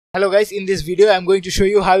Hello guys, in this video I'm going to show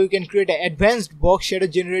you how you can create an advanced box shadow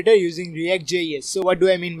generator using React.js. So what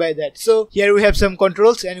do I mean by that? So here we have some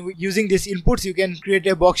controls, and using these inputs you can create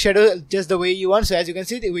a box shadow just the way you want. So as you can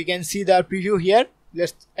see, we can see the preview here.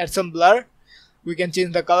 Let's add some blur. We can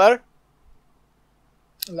change the color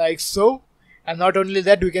like so, and not only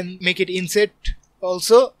that, we can make it inset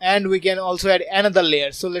also, and we can also add another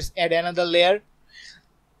layer. So let's add another layer.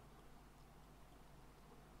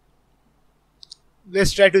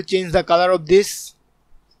 Let's try to change the color of this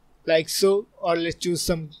like so, or let's choose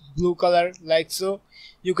some blue color like so.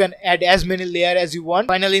 You can add as many layers as you want.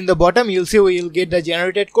 Finally, in the bottom you'll see you'll get the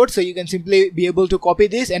generated code, so you can simply be able to copy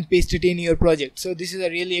this and paste it in your project. So this is a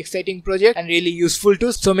really exciting project and really useful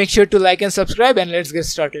too. So make sure to like and subscribe, and let's get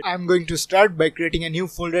started. I'm going to start by creating a new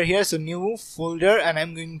folder here. So new folder, and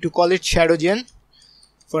I'm going to call it ShadowGen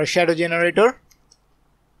for a shadow generator.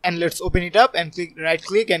 And let's open it up and right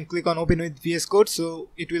click and click on open with VS Code. So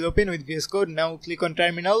it will open with VS Code. Now click on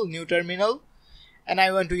terminal, new terminal, and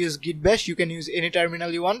I want to use git bash. You can use any terminal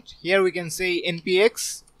you want. Here we can say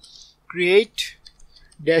npx create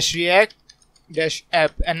 -react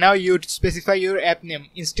 -app, and now you specify your app name.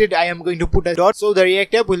 Instead I am going to put a dot, so the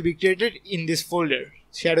React app will be created in this folder,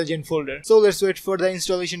 ShadowGen folder. So let's wait for the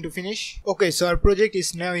installation to finish. Okay, so our project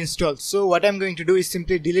is now installed. So what I'm going to do is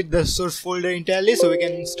simply delete the source folder entirely, so we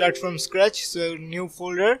can start from scratch. So new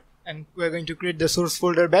folder, and we're going to create the source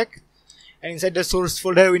folder back, and inside the source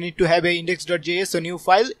folder we need to have a index.js. So new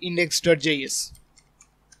file index.js.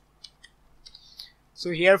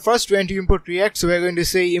 So here first we want to import React, so we're going to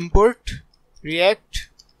say import React,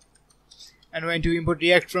 and we're going to import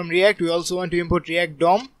React from React. We also want to import React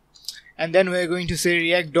DOM, and then we're going to say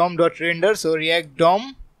React DOM.render. So React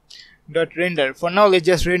DOM.render. For now let's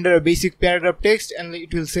just render a basic paragraph text, and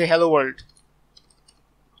it will say hello world.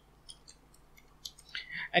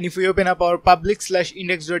 And if we open up our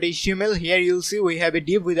public/index.html, here you'll see we have a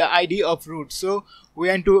div with the ID of root. So we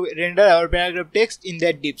want to render our paragraph text in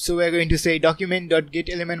that div. So we're going to say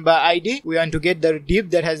document.getElementById. We want to get the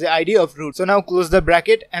div that has the ID of root. So now close the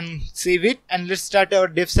bracket and save it, and let's start our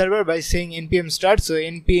dev server by saying npm start. So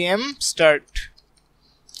npm start,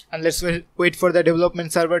 and let's wait for the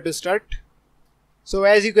development server to start. So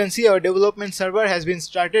as you can see, our development server has been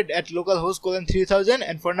started at localhost /3000,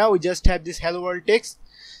 and for now we just have this hello world text.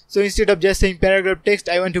 So instead of just saying paragraph text,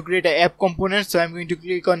 I want to create an app component. So I'm going to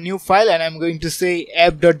click on new file, and I'm going to say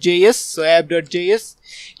app.js. So app.js.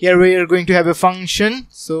 Here we are going to have a function.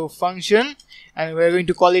 So function, and we're going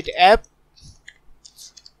to call it app.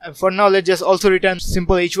 And for now let's just also return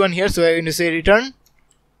simple h1 here. So we're going to say return,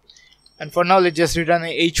 and for now let's just return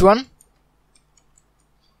a h1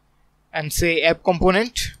 and say app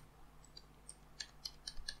component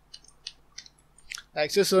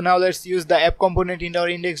like so. So now let's use the app component in our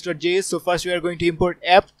index.js. So first we are going to import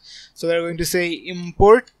app. So we are going to say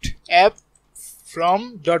import app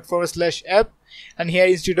from ./app, and here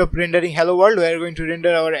instead of rendering hello world, we are going to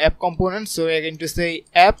render our app component. So we are going to say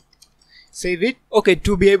app, save it. Okay,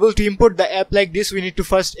 to be able to import the app like this, we need to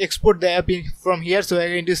first export the app from here. So we are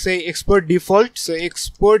going to say export default. So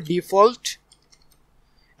export default,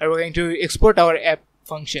 and we're going to export our app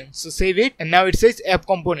function. So save it, and now it says app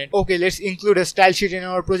component. Okay, let's include a style sheet in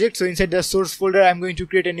our project. So inside the source folder, I'm going to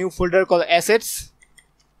create a new folder called assets.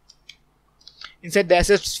 Inside the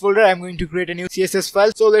assets folder, I'm going to create a new CSS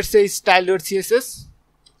file. So let's say style.css,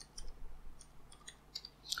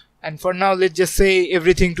 and for now let's just say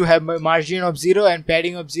everything to have a margin of 0 and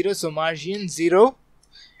padding of 0. So margin 0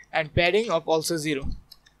 and padding of also 0.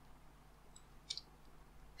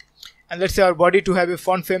 And let's say our body to have a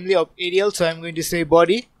font family of Arial. So I'm going to say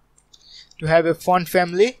body to have a font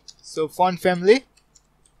family. So font family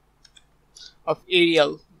of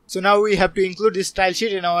Arial. So now we have to include this style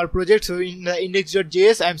sheet in our project. So in the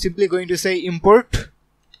index.js, I'm simply going to say import,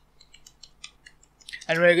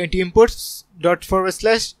 and we're going to import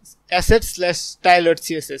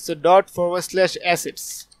 ./assets/style.css. So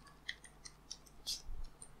 ./assets,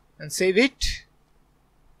 and save it.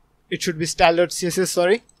 It should be style.css,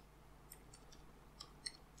 sorry.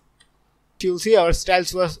 You'll see our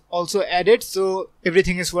styles was also added, so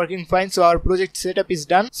everything is working fine. So our project setup is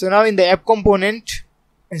done. So now in the app component,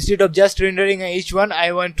 instead of just rendering a h1,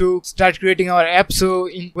 I want to start creating our app. So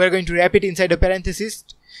we're going to wrap it inside a parenthesis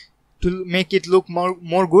to make it look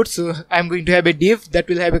more good. So I'm going to have a div that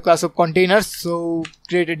will have a class of containers. So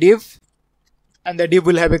create a div, and the div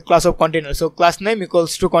will have a class of container. So class name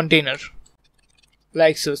equals to container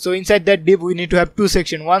like so. So inside that div we need to have two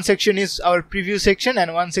sections. One section is our preview section,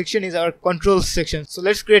 and one section is our controls section. So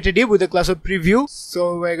let's create a div with a class of preview.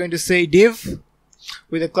 So we're going to say div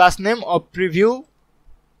with a class name of preview,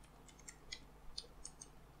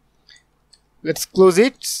 Let's close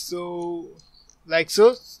it. So like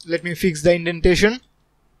so. Let me fix the indentation.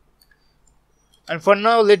 And for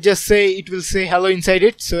now, let's just say it will say hello inside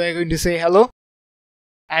it. So we're going to say hello.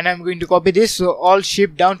 And I'm going to copy this. So Alt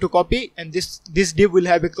Shift down to copy. And this div will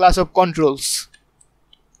have a class of controls.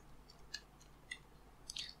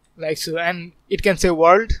 Like so. And it can say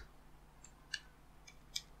world.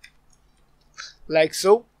 Like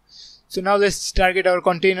so. So now let's target our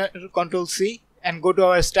container, Control C. And go to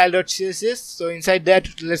our style.css. So inside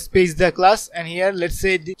that, let's paste the class. And here, let's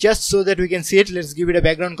say, just so that we can see it, let's give it a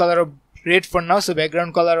background color of red for now. So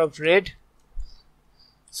background color of red.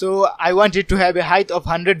 So I want it to have a height of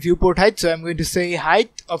 100 viewport height. So I'm going to say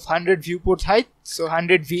height of 100 viewport height. So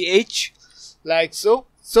 100 VH, like so.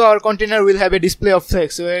 So our container will have a display of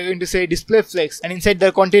flex. So we're going to say display flex. And inside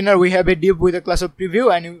the container, we have a div with a class of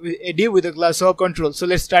preview and a div with a class of control. So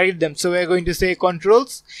let's target them. So we're going to say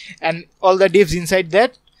controls, and all the divs inside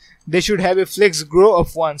that, they should have a flex grow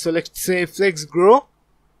of 1. So let's say flex grow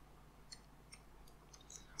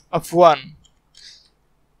of 1.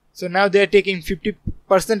 So now they are taking 50%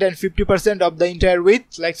 and 50% of the entire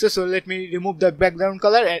width, like so. So let me remove the background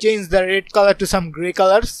color and change the red color to some gray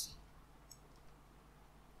colors.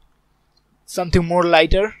 Something more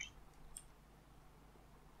lighter.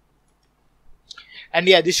 And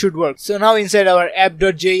yeah, this should work. So now inside our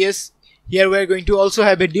app.js, here we're going to also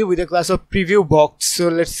have a div with a class of preview box. So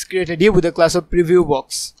let's create a div with a class of preview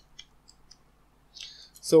box.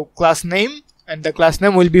 So class name, and the class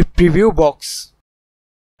name will be preview box.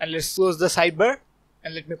 And let's close the sidebar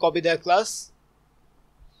and let me copy the class.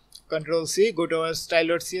 Control C, go to our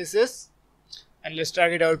style.css and let's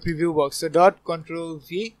target our preview box. So dot Control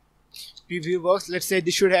V preview box. Let's say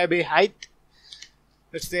this should have a height.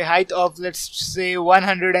 Let's say height of, let's say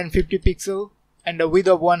 150 pixel and a width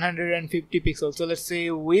of 150 pixel. So let's say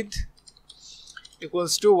width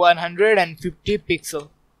equals to 150 pixel.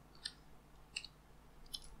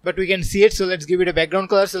 But we can see it, so let's give it a background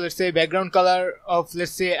color. So let's say background color of,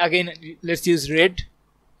 let's say again, let's use red.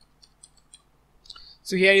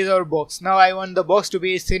 So here is our box. Now I want the box to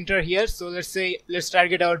be center here. So let's say, let's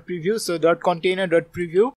target our preview. So dot container dot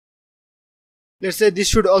preview. Let's say this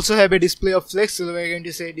should also have a display of flex. So we're going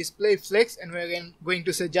to say display flex, and we're going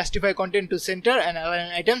to say justify content to center and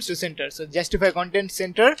align items to center. So justify content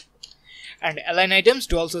center and align items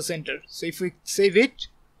to also center. So if we save it,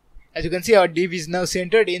 as you can see, our div is now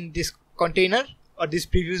centered in this container or this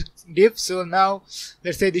preview div. So now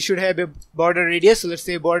let's say this should have a border radius. So let's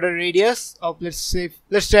say border radius of,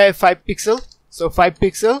 let's try 5 pixel. So 5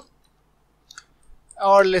 pixel,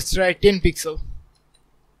 or let's try 10 pixel.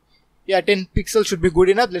 Yeah, 10 pixel should be good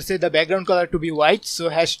enough. Let's say the background color to be white. So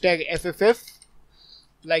hashtag FFF,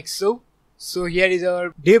 like so. So here is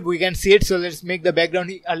our div, we can see it. So let's make the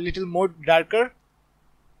background a little more darker.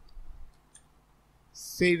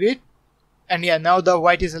 Save it. And yeah, now the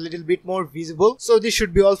white is a little bit more visible. So this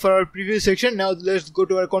should be all for our preview section. Now let's go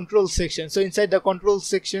to our control section. So inside the control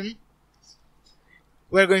section,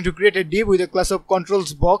 we're going to create a div with a class of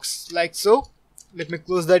controls box, like so. Let me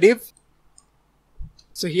close the div.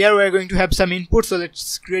 So here we're going to have some input. So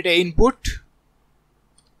let's create an input.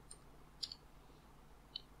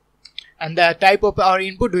 And the type of our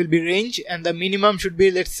input will be range, and the minimum should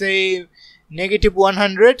be, let's say,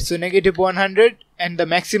 -100. So -100, and the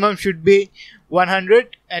maximum should be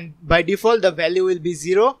 100, and by default the value will be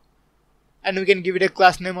 0. And we can give it a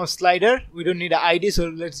class name of slider. We don't need an ID, so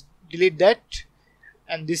let's delete that.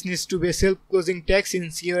 And this needs to be a self-closing tag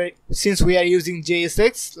since we are using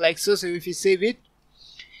JSX, like so. So if we save it,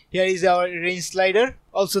 here is our range slider.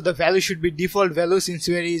 Also the value should be default value since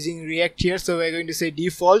we are using React here. So we're going to say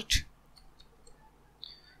default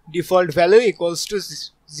value equals to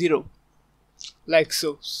 0, like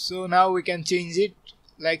so. So now we can change it,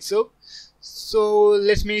 like so. So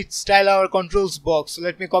let me style our controls box. So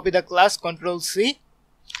let me copy the class, Control C,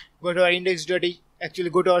 go to our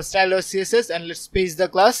go to our style.css and let's paste the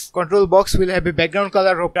class. Control box will have a background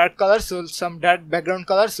color of dark color, so some dark background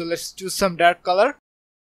color. So let's choose some dark color,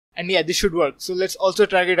 and yeah, this should work. So let's also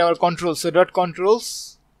target our controls. So dot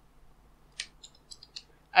controls,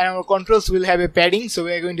 and our controls will have a padding. So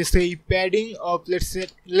we are going to say padding of,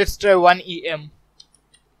 let's try 1 EM.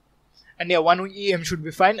 And yeah, 1 EM should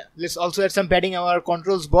be fine. Let's also add some padding in our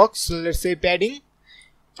controls box. So let's say padding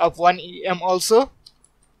of 1 EM also.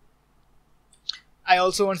 I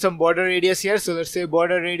also want some border radius here. So let's say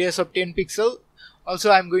border radius of 10 pixel.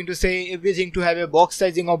 Also, I'm going to say everything to have a box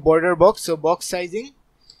sizing of border box. So box sizing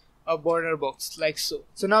of border box, like so.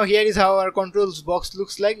 So now here is how our controls box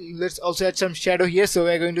looks like. Let's also add some shadow here. So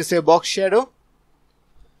we're going to say box shadow.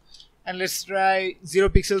 And let's try 0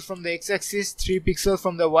 pixels from the x-axis, 3 pixels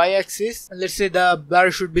from the y-axis, and let's say the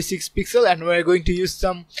blur should be 6 pixels, and we're going to use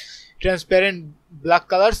some transparent black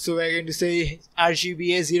color. So we're going to say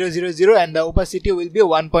RGBA 000 and the opacity will be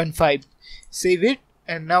 1.5. Save it,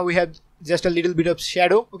 and now we have just a little bit of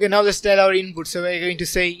shadow. Okay, now let's tell our input. So we're going to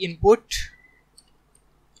say input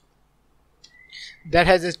that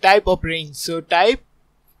has a type of range. So type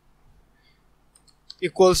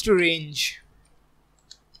equals to range,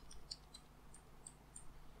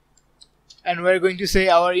 and we're going to say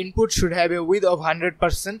our input should have a width of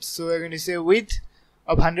 100%. So we're going to say width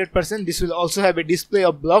of 100%. This will also have a display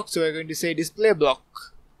of block, so we're going to say display block.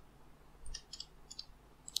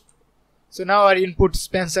 So now our input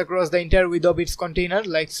spans across the entire width of its container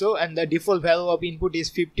like so, and the default value of input is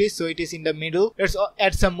 50, so it is in the middle. Let's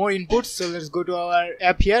add some more inputs. So let's go to our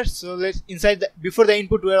app here. So let's before the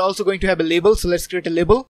input we are also going to have a label. So let's create a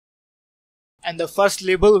label, and the first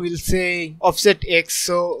label will say offset X.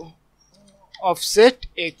 So offset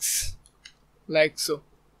X like so.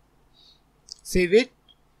 Save it.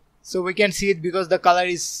 So we can see it because the color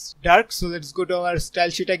is dark. So let's go to our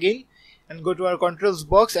style sheet again and go to our controls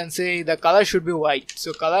box and say the color should be white.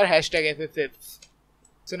 So color hashtag FFF.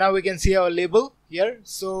 So now we can see our label here.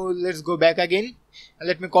 So let's go back again and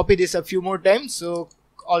let me copy this a few more times. So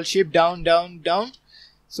Alt Shift down, down, down.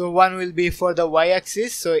 So one will be for the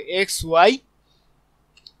y-axis, so X, Y,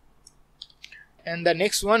 and the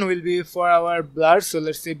next one will be for our blur. So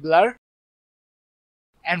let's say blur,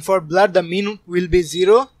 and for blur the min will be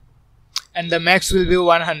 0 and the max will be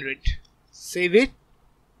 100. Save it.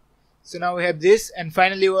 So now we have this, and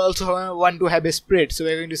finally we also want to have a spread. So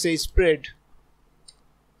we're going to say spread,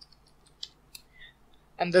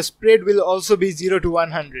 and the spread will also be 0 to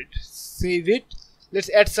 100. Save it. Let's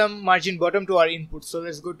add some margin bottom to our input. So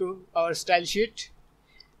let's go to our style sheet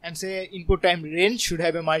and say input time range should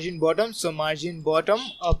have a margin bottom. So margin bottom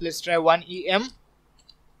of, let's try 1 EM.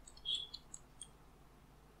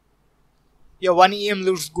 Yeah, 1 EM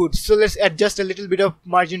looks good. So let's add just a little bit of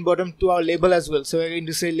margin bottom to our label as well. So we're going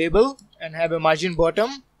to say label and have a margin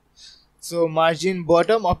bottom. So margin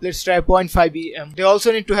bottom of, let's try 0.5 EM. They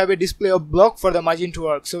also need to have a display of block for the margin to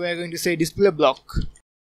work. So we're going to say display block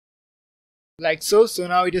like so. So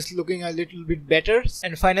now it is looking a little bit better.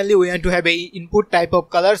 And finally we want to have a input type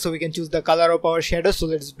of color, so we can choose the color of our shadow. So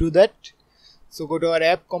let's do that. So go to our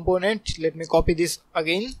app component. Let me copy this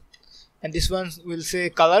again, and this one will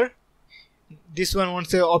say color. This one won't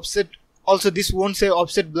say offset. Also this won't say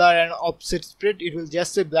offset blur and offset spread. It will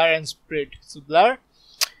just say blur and spread. So blur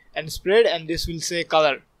and spread, and this will say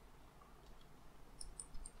color.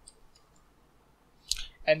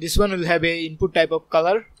 And this one will have a input type of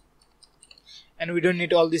color, and we don't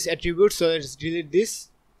need all these attributes, so let's delete this.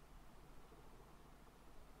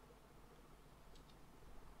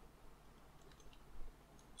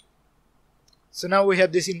 So now we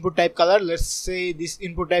have this input type color. Let's say this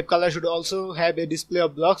input type color should also have a display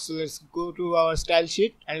of blocks. So let's go to our style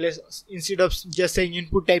sheet, and let's, instead of just saying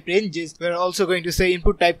input type ranges, we're also going to say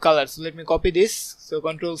input type color. So let me copy this. So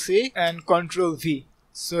Ctrl C and Ctrl V.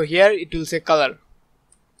 So here it will say color.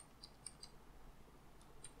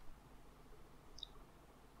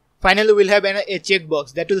 Finally we'll have a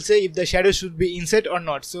checkbox that will say if the shadow should be inset or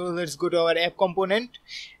not. So let's go to our app component,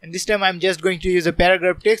 and this time I'm just going to use a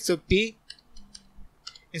paragraph text. So P.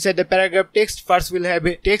 Inside the paragraph text, first we'll have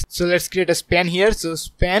a text. So let's create a span here. So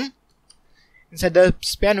span. Inside the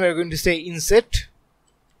span we're going to say inset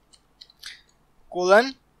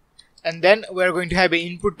colon, and then we're going to have an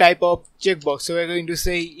input type of checkbox. So we're going to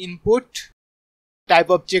say input type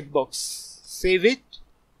of checkbox. Save it.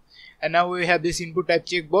 And now we have this input type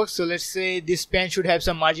checkbox. So let's say this span should have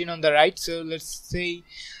some margin on the right. So let's say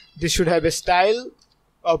this should have a style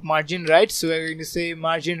of margin right. So we're going to say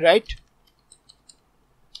margin right.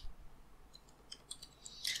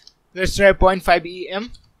 Let's try 0.5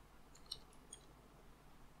 EM.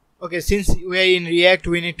 Okay, since we are in React,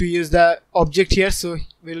 we need to use the object here. So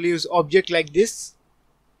we'll use object like this.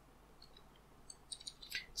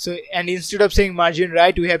 So, and instead of saying margin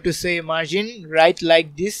right, we have to say margin right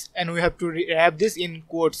like this, and we have to have this in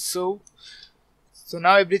quotes. So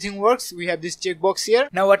now everything works. We have this checkbox here.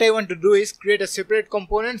 Now what I want to do is create a separate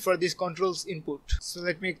component for this controls input. So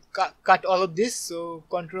let me cut all of this. So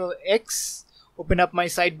Ctrl X, open up my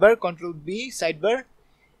sidebar, Ctrl B, sidebar,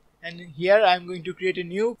 and here I'm going to create a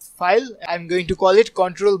new file. I'm going to call it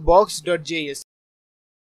controlbox.js.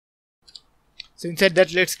 So inside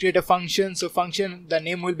that, let's create a function. So function, the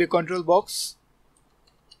name will be controlbox.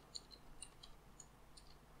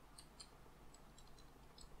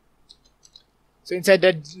 So inside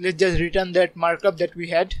that, let's just return that markup that we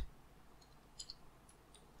had.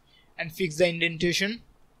 and fix the indentation.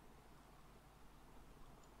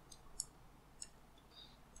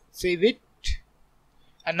 Save it.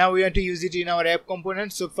 And now we want to use it in our app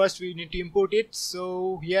component. So first we need to import it.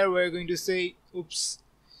 So here we're going to say,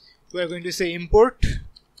 we're going to say import,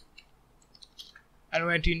 and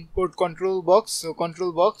we're going to import control box. So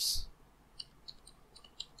control box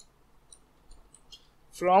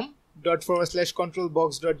from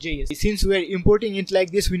 ./controlbox.js. Since we're importing it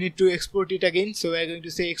like this, we need to export it again. So we're going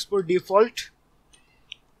to say export default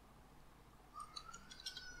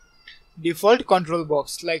control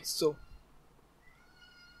box, like so.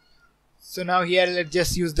 So now here let's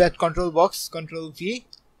just use that control box, Control V,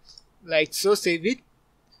 like so. Save it,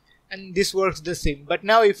 and this works the same. But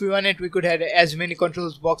now if we want it, we could add as many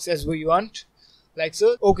controls box as we want, like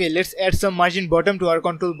so. Okay, let's add some margin bottom to our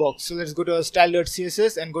control box. So let's go to our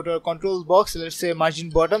style.css and go to our control box. Let's say margin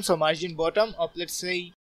bottom. So margin bottom of, let's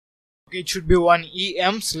say, okay, it should be 1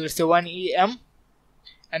 em. So let's say 1 em,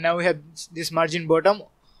 and now we have this margin bottom.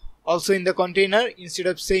 Also in the container, instead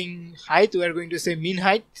of saying height, we are going to say min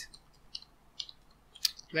height,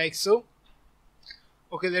 like so.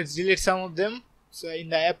 Okay, let's delete some of them. So in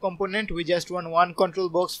the app component, we just want one control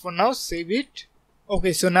box for now. Save it.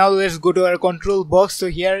 Okay, so now let's go to our control box. So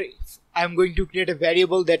here I'm going to create a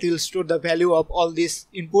variable that will store the value of all these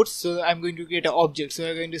inputs. So I'm going to create an object. So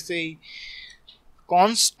I'm going to say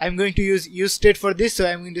const. I'm going to use useState for this. So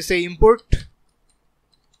I'm going to say import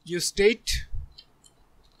useState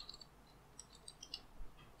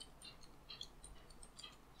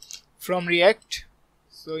from React.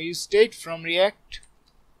 So useState from React,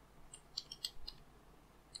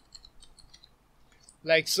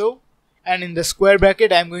 like so. And in the square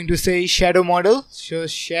bracket, I'm going to say shadow model. So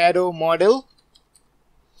shadow model,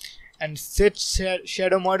 and set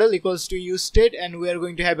shadow model equals to useState, and we are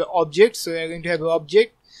going to have an object. So we are going to have an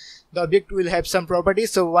object. The object will have some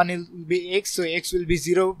properties. So one will be x. So x will be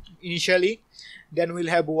 0 initially. Then we'll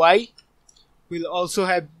have y. We'll also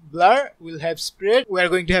have blur, we'll have spread, we are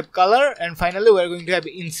going to have color, and finally we are going to have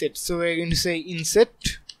inset. So we are going to say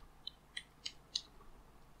inset,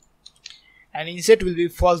 and inset will be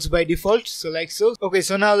false by default. So like so. Okay,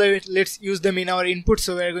 so now let's use them in our input.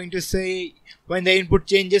 So we are going to say when the input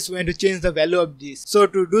changes, we want to change the value of this. So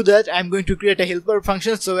to do that, I'm going to create a helper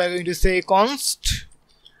function. So we are going to say const,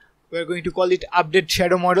 we are going to call it update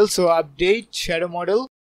shadow model. So update shadow model.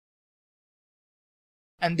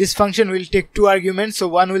 And this function will take two arguments. So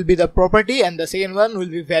one will be the property and the second one will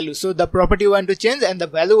be value. So the property we want to change and the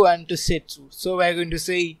value we want to set to. So we are going to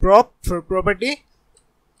say prop for property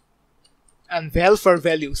and val for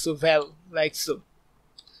value. So val, like so.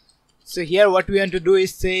 So here what we want to do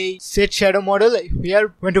is say set shadow model. Here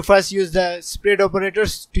we want to first use the spread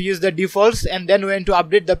operators to use the defaults, and then we want to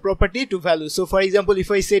update the property to value. So for example,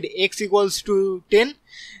 if I said x equals to 10,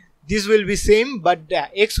 this will be same, but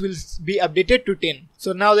x will be updated to 10.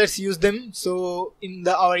 So now let's use them. So in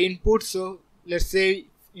our input, so let's say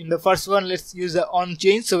in the first one, let's use the on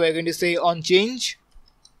change. So we're going to say on change,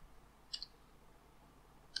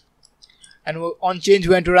 and on change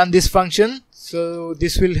we want to run this function. So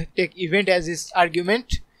this will take event as its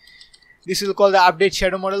argument. This will call the update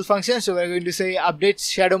shadow model function. So we're going to say update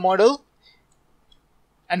shadow model,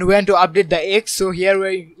 and we want to update the x. So here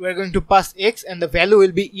we're going to pass x, and the value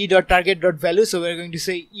will be e.target.value. So we're going to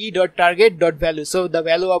say e.target.value. So the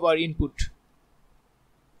value of our input,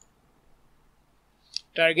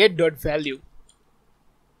 target.value,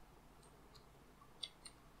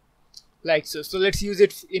 like so. So let's use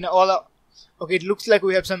it in all our, okay, it looks like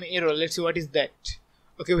we have some error. Let's see what is that.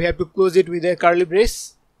 Okay, we have to close it with a curly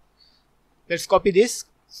brace. Let's copy this.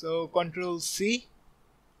 So Control C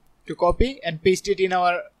to copy and paste it in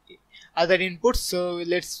our other inputs. So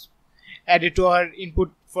let's add it to our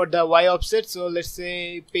input for the y offset. So let's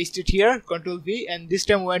say paste it here, Control V, and this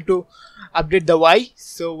time we want to update the y.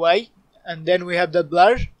 So y, and then we have the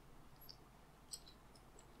blur.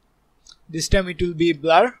 This time it will be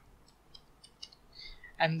blur,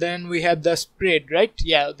 and then we have the spread, right?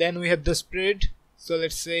 Yeah, then we have the spread. So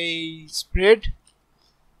let's say spread,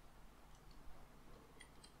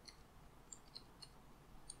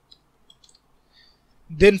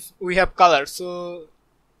 then we have color. So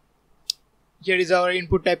here is our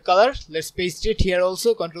input type color. Let's paste it here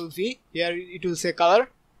also, Control V. Here it will say color,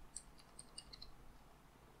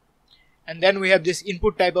 and then we have this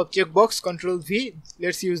input type of checkbox, Control V.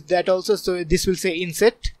 Let's use that also. So this will say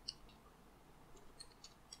inset,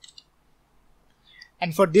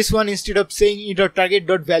 and for this one, instead of saying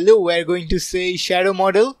e.target.value, we are going to say shadow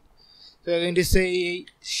model. So we are going to say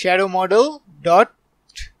shadow model dot,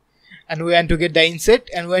 and we want to get the inset,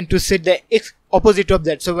 and we want to set the opposite of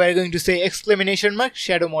that. So we're going to say exclamation mark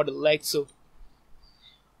shadow model, like so.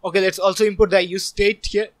 Okay, let's also import the use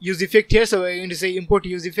effect here. So we're going to say import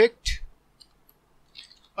use effect,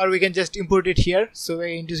 or we can just import it here. So we're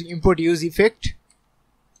going to import use effect,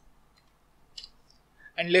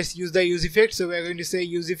 and let's use the use effect. So we're going to say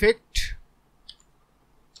use effect,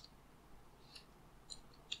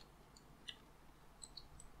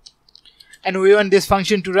 and we want this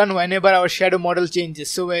function to run whenever our shadow model changes.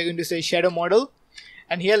 So we're going to say shadow model,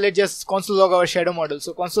 and here let's just console log our shadow model.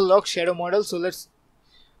 So console log shadow model. So let's,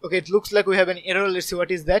 okay, it looks like we have an error. Let's see what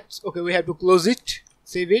is that. Okay, we have to close it,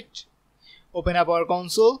 save it, open up our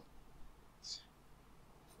console.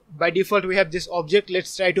 By default we have this object.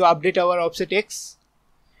 Let's try to update our offset X.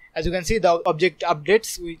 As you can see, the object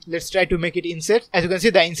updates. Let's try to make it inset. As you can see,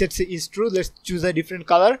 the inset is true. Let's choose a different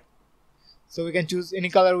color. So we can choose any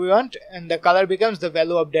color we want, and the color becomes the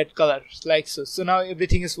value of that color, like so. So now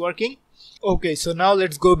everything is working. Okay, so now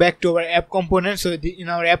let's go back to our app component. So in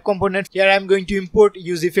our app component here, I'm going to import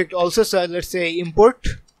use effect also. So let's say import.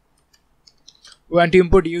 We want to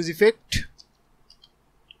import use effect.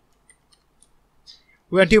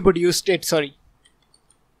 We want to import use state, sorry,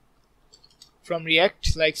 from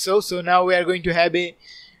React, like so. So now we are going to have a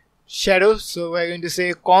shadow. So we're going to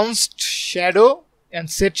say const shadow and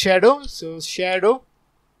set shadow. So shadow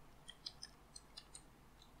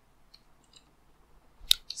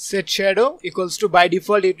set shadow equals to, by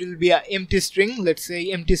default it will be an empty string. Let's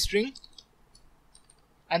say empty string,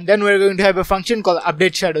 and then we're going to have a function called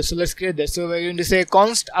update shadow. So let's create that. So we're going to say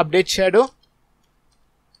const update shadow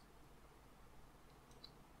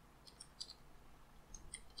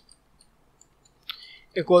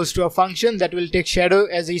equals to a function that will take shadow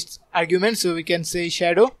as its argument. So we can say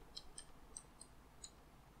shadow.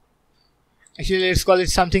 Actually, let's call it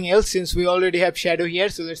something else since we already have shadow here.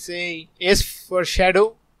 So let's say S for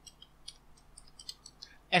shadow,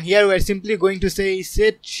 and here we're simply going to say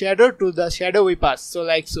set shadow to the shadow we pass. So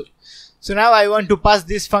like so. So now I want to pass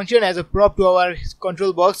this function as a prop to our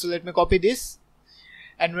control box. So let me copy this,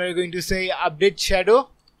 and we're going to say update shadow.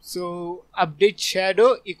 So update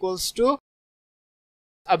shadow equals to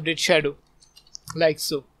update shadow, like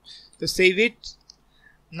so. So save it.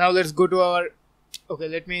 Now let's go to our, okay,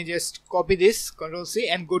 let me just copy this, Control C,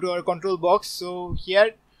 and go to our control box. So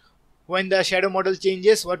here, when the shadow model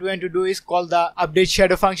changes, what we want to do is call the update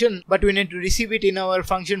shadow function, but we need to receive it in our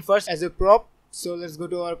function first as a prop. So let's go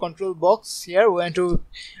to our control box. Here we want to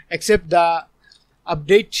accept the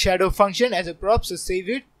update shadow function as a prop. So save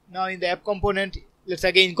it. Now in the app component, let's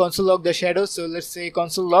again console log the shadow. So let's say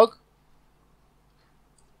console log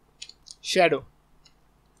shadow,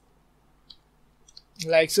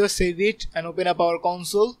 like so. Save it and open up our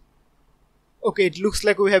console. Okay, it looks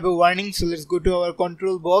like we have a warning. So let's go to our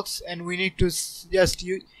control box, and we need to just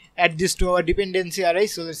add this to our dependency array.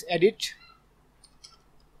 So let's add it,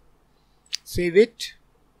 save it,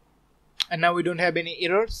 and now we don't have any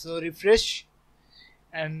error. So refresh,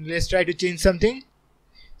 and let's try to change something.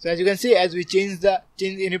 So as you can see, as we change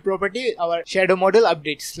any property, our shadow model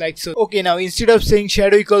updates, like so. Okay, now instead of saying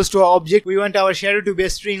shadow equals to our object, we want our shadow to be a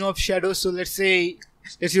string of shadows. So let's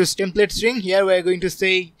use template string. Here we are going to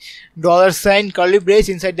say $, curly brace.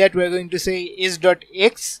 Inside that we are going to say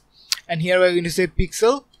s.x, and here we are going to say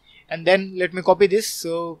pixel, and then let me copy this.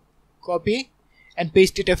 So copy and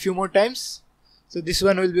paste it a few more times. So this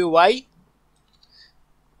one will be y,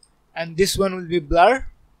 and this one will be blur,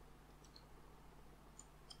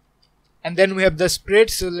 and then we have the spread.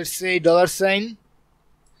 So let's say $.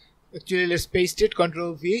 Actually, let's paste it,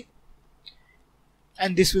 Control V,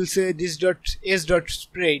 and this will say this dot s dot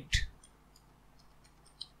spread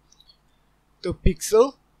to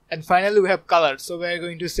pixel, and finally we have color. So we are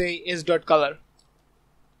going to say s dot color.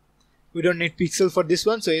 We don't need pixel for this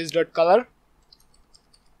one, so s dot color.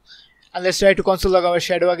 And let's try to console log our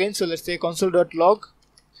shadow again. So let's say console dot log.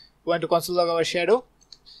 We want to console log our shadow.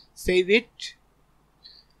 Save it,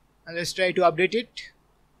 and let's try to update it.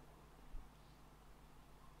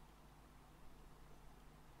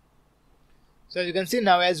 So as you can see,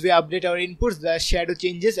 now as we update our inputs, the shadow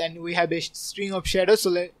changes and we have a string of shadows.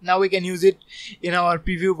 So now we can use it in our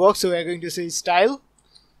preview box. So we are going to say style.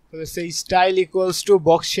 So let's say style equals to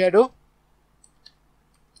box shadow.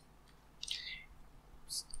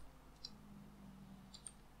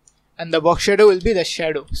 And the box shadow will be the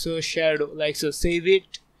shadow. So shadow, like so. Save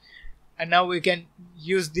it. And now we can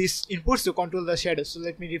use these inputs to control the shadow. So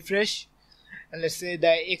let me refresh. And let's say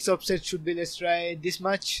the X offset should be, let's try this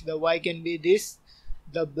much. The Y can be this.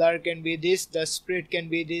 The blur can be this. The spread can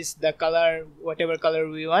be this. The color, whatever color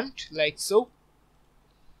we want, like so.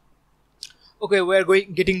 Okay, we are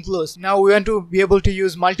getting close. Now we want to be able to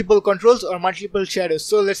use multiple controls or multiple shadows.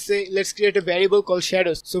 So let's create a variable called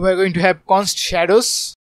shadows. So we're going to have const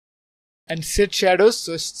shadows and set shadows.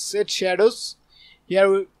 So set shadows.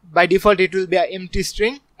 Here by default it will be an empty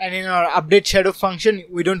string, and in our update shadow function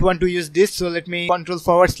we don't want to use this, so let me control /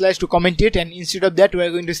 to comment it, and instead of that we are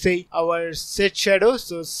going to say our set shadow.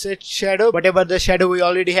 So set shadow, whatever the shadow we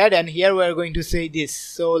already had, and here we are going to say this.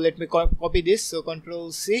 So let me copy this, so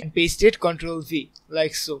Control C and paste it, Control V,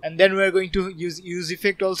 like so. And then we are going to use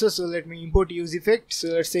effect also, so let me import use effect. So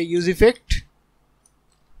let's say use effect,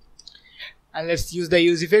 and let's use the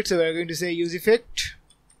use effect. So we are going to say use effect,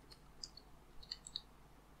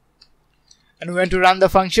 and we want to run the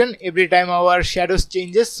function every time our shadows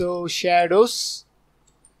changes. So shadows,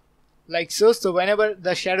 like so. So whenever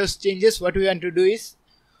the shadows changes, what we want to do is,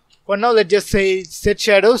 for now let's just say set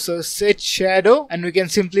shadow. So set shadow, and we can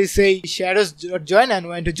simply say shadows join, and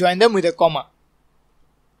we want to join them with a comma.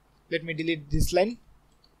 Let me delete this line.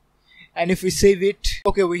 And if we save it,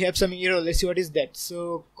 okay, we have some error. Let's see what is that.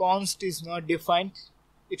 So const is not defined,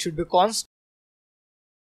 it should be const.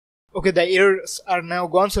 Okay, the errors are now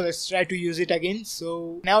gone, so let's try to use it again.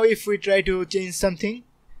 So now if we try to change something,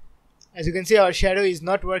 as you can see our shadow is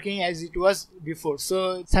not working as it was before,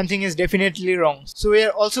 so something is definitely wrong. So we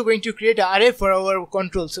are also going to create an array for our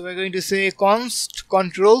control. So we're going to say const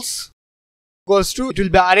controls equals to, it will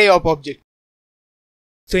be array of object.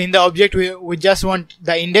 So in the object we just want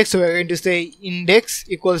the index, so we're going to say index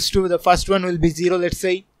equals to, the first one will be 0, let's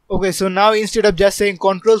say. Okay, so now instead of just saying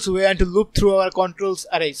controls, we want to loop through our controls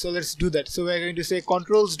array. So let's do that. So we're going to say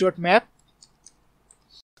controls.map.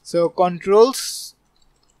 So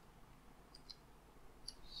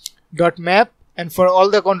controls.map, and for all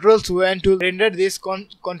the controls we want to render this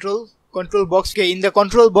control box. Okay, in the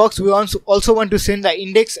control box we also want to send the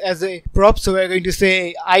index as a prop. So we're going to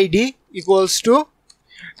say id equals to,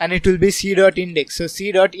 and it will be c.index. So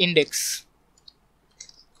c.index.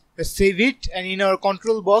 Let's save it, and in our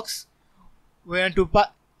control box we want to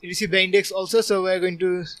receive the index also. So we are going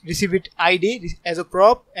to receive it id as a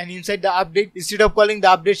prop, and inside the update, instead of calling the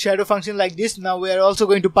update shadow function like this, now we are also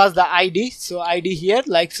going to pass the id. So id here,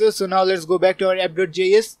 like so. So now let's go back to our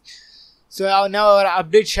app.js. So now our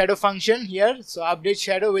update shadow function here. So update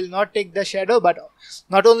shadow will not take the shadow, but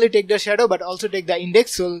not only take the shadow but also take the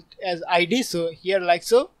index, so as id. So here, like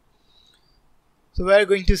so. So we are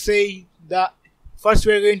going to say first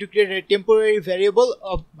we are going to create a temporary variable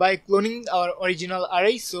by cloning our original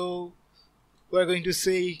array. So we are going to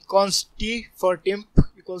say const t for temp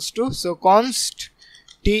equals to, so const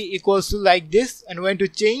t equals to like this, and we want to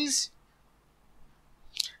change,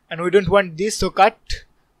 and we don't want this, so cut,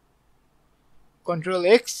 Control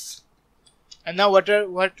X, and now what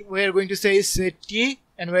we are going to say is set t,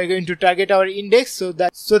 and we are going to target our index, so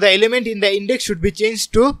the element in the index should be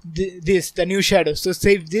changed to the new shadow. So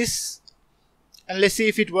save this, and let's see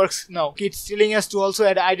if it works now. It's telling us to also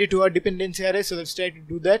add id to our dependency array, so let's try to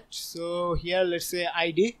do that. So here let's say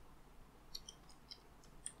id,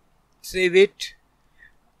 save it,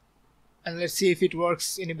 and let's see if it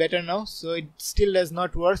works any better now. So it still does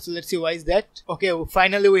not work, so let's see why is that. Okay,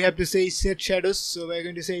 finally we have to say set shadows, so we're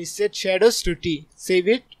going to say set shadows to t. Save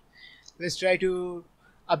it. Let's try to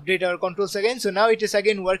update our controls again. So now it is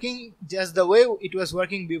again working just the way it was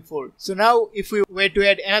working before. So now if we were to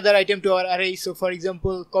add another item to our array, so for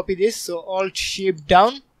example copy this, so Alt Shift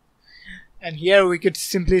down, and here we could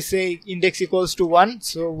simply say index equals to 1,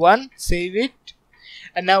 so 1, save it,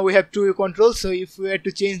 and now we have two controls. So if we were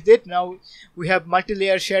to change that, now we have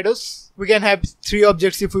multi-layer shadows. We can have 3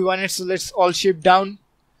 objects if we wanted, so let's Alt Shift down,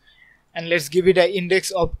 and let's give it an index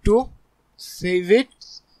of 2, save it.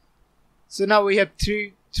 So now we have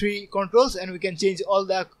three controls, and we can change all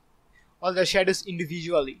the shadows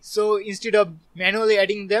individually. So instead of manually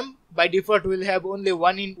adding them, by default we'll have only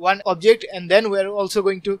one object, and then we're also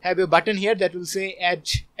going to have a button here that will say add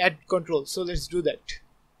control. So let's do that.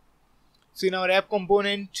 So in our app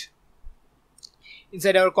component,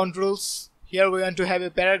 inside our controls, here we want to have a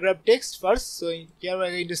paragraph text first. So here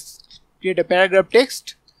we're going to create a paragraph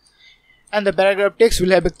text, and the paragraph text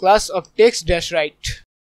will have a class of text-write.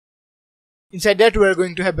 Inside that we are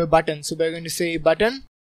going to have a button, so we are going to say button,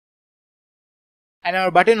 and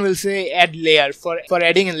our button will say add layer for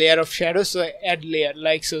adding a layer of shadow. So add layer,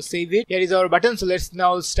 like so, save it. Here is our button, so let's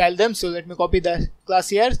now style them. So let me copy the class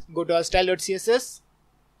here, go to our style.css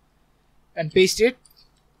and paste it,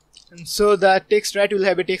 and so the text right will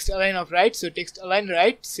have a text align of right, so text align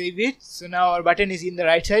right, save it. So now our button is in the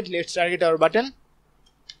right side. Let's target our button.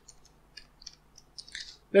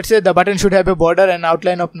 Let's say the button should have a border and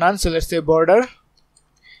outline of none, so let's say border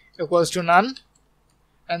equals to none,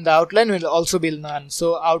 and the outline will also be none.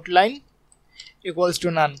 So outline equals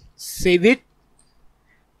to none. Save it.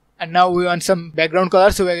 And now we want some background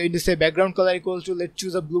color, so we're going to say background color equals to, let's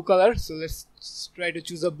choose a blue color. So let's try to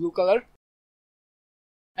choose a blue color.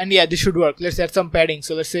 And yeah, this should work. Let's add some padding.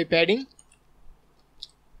 So let's say padding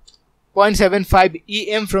 0.75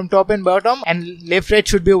 em from top and bottom, and left right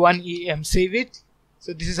should be 1 em. Save it.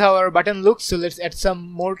 So this is how our button looks. So let's add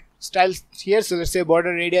some more styles here. So let's say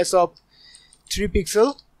border radius of 3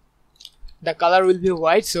 pixel. The color will be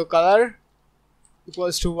white, so color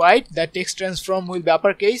equals to white. The text transform will be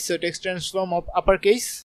uppercase, so text transform of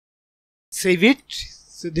uppercase. Save it.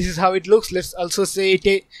 So this is how it looks. Let's also say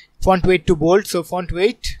font weight to bold, so font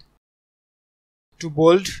weight to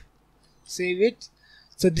bold. Save it.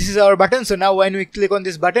 So this is our button. So now when we click on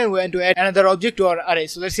this button, we want to add another object to our array.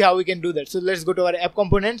 So let's see how we can do that. So let's go to our app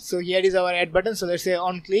component. So here is our add button. So let's say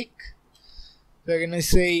on click. So we're going to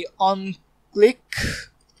say on click,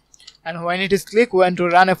 and when it is click, we want to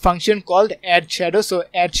run a function called add shadow. So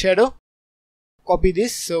add shadow, copy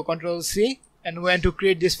this, so Control C, and we want to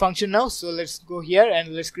create this function now. So let's go here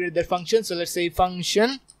and let's create that function. So let's say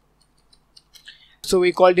function, so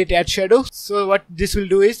we called it add shadow. So what this will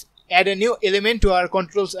do is add a new element to our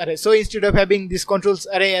controls array. So instead of having this controls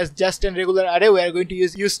array as just a regular array, we are going to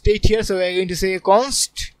use state here. So we are going to say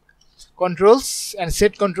const controls and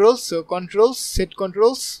set controls. So controls, set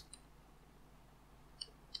controls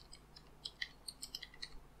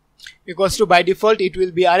equals to, by default it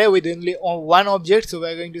will be array with only one object. So we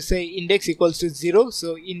are going to say index equals to 0.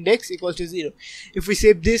 So index equals to 0. If we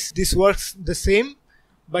save this works the same,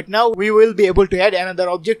 but now we will be able to add another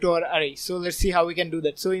object to our array. So let's see how we can do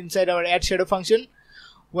that. So inside our add shadow function,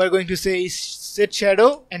 we are going to say set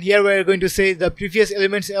shadow, and here we are going to say the previous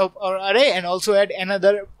elements of our array and also add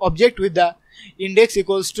another object with the index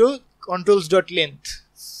equals to controls.length.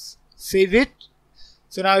 Save it.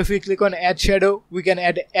 So now if we click on add shadow, we can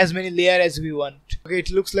add as many layers as we want. Okay,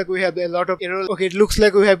 it looks like we have a lot of error. Okay, it looks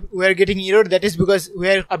like we are getting error. That is because we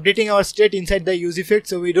are updating our state inside the use effect,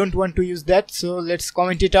 so we don't want to use that. So let's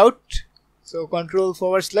comment it out. So control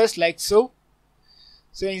 / like so.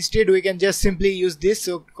 So instead we can just simply use this.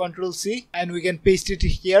 So Control C, and we can paste it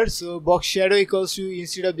here. So box shadow equals to,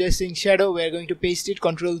 instead of just saying shadow, we are going to paste it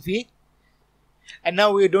Control V. And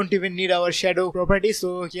now we don't even need our shadow property.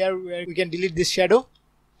 So here we can delete this shadow.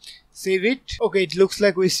 Save it. Okay, it looks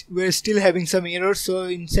like we're still having some errors. So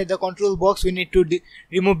inside the control box, we need to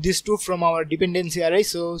remove these two from our dependency array.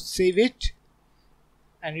 So save it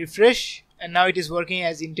and refresh, and now it is working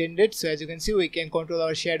as intended. So as you can see, we can control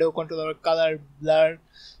our shadow, control our color, blur,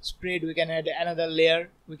 spread. We can add another layer.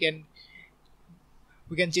 We can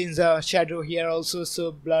change the shadow here also.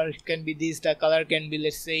 So blur can be this, the color can be,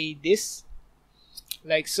 let's say, this,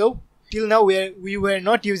 like so. Till now we were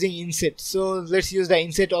not using inset, so let's use the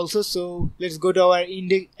inset also. So let's go to our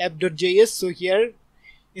index app.js. So here,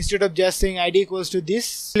 instead of just saying id equals to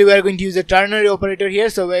this, we are going to use a ternary operator here.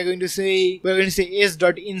 So we're going to say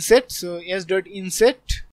s.inset. So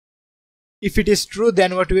s.inset, if it is true,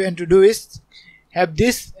 then what we want to do is have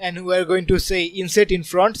this, and we are going to say inset in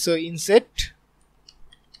front. So inset.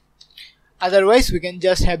 Otherwise we can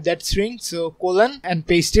just have that string, so colon, and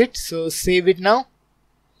paste it. So save it now.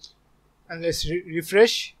 And let's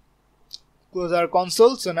refresh, close our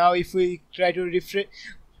console. So now if we try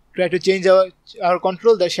to change our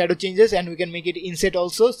control, the shadow changes, and we can make it inset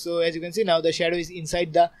also. So as you can see, now the shadow is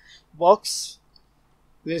inside the box.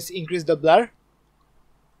 Let's increase the blur,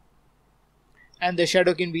 and the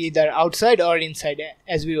shadow can be either outside or inside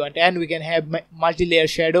as we want, and we can have multi-layer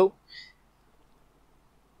shadow,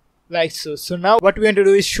 like so. So now what we want to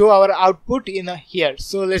do is show our output in here.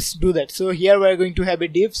 So let's do that. So here we are going to have a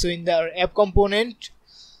div. So in our app component,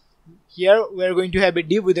 here we are going to have a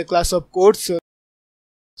div with a class of code. So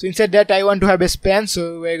inside that I want to have a span.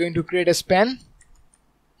 So we are going to create a span,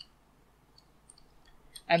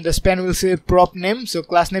 and the span will say prop name. So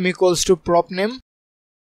class name equals to prop name,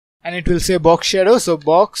 and it will say box shadow. So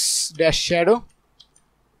box dash shadow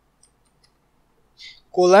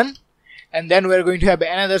colon. And then we're going to have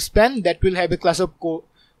another span that will have a class of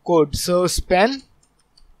code. So span,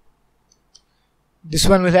 this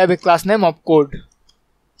one will have a class name of code.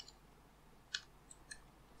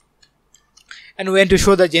 And we want to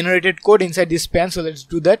show the generated code inside this span. So let's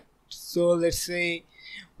do that. So let's say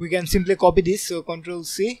we can simply copy this. So Control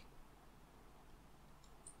C,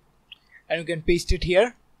 and we can paste it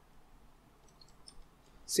here.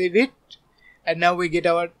 Save it. And now we get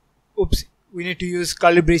our, oops, we need to use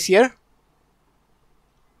curly brace here.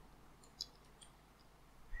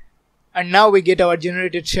 And now we get our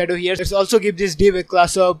generated shadow here. Let's also give this div a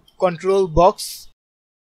class of control box.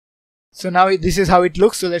 So now this is how it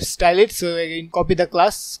looks. So let's style it. So again, copy the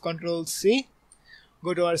class, Control C,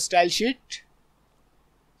 go to our style sheet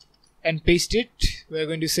and paste it. We're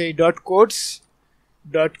going to say dot codes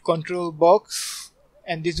dot control box,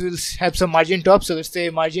 and this will have some margin top. So let's say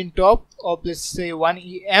margin top of, let's say 1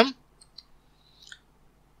 em,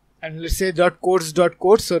 and let's say dot codes dot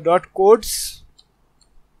codes. So dot codes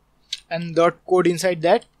and dot code inside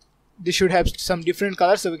that. This should have some different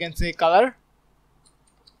color, so we can say color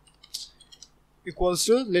equals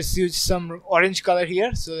to, let's use some orange color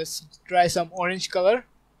here. So let's try some orange color,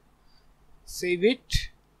 save it,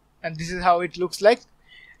 and this is how it looks like.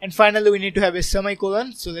 And finally we need to have a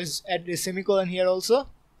semicolon, so let's add a semicolon here also,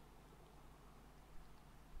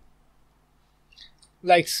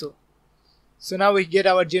 like so. So now we get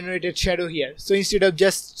our generated shadow here. So instead of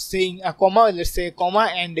just saying a comma, let's say a comma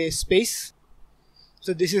and a space.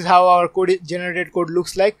 So this is how our generated code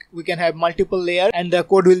looks like. We can have multiple layers and the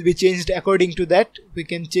code will be changed according to that. We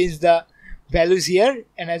can change the values here,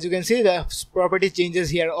 and as you can see, the property changes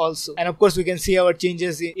here also. And of course we can see our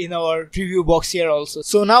changes in our preview box here also.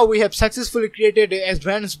 So now we have successfully created an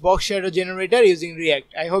advanced box shadow generator using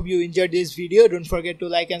React. I hope you enjoyed this video. Don't forget to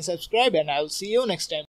like and subscribe, and I'll see you next time.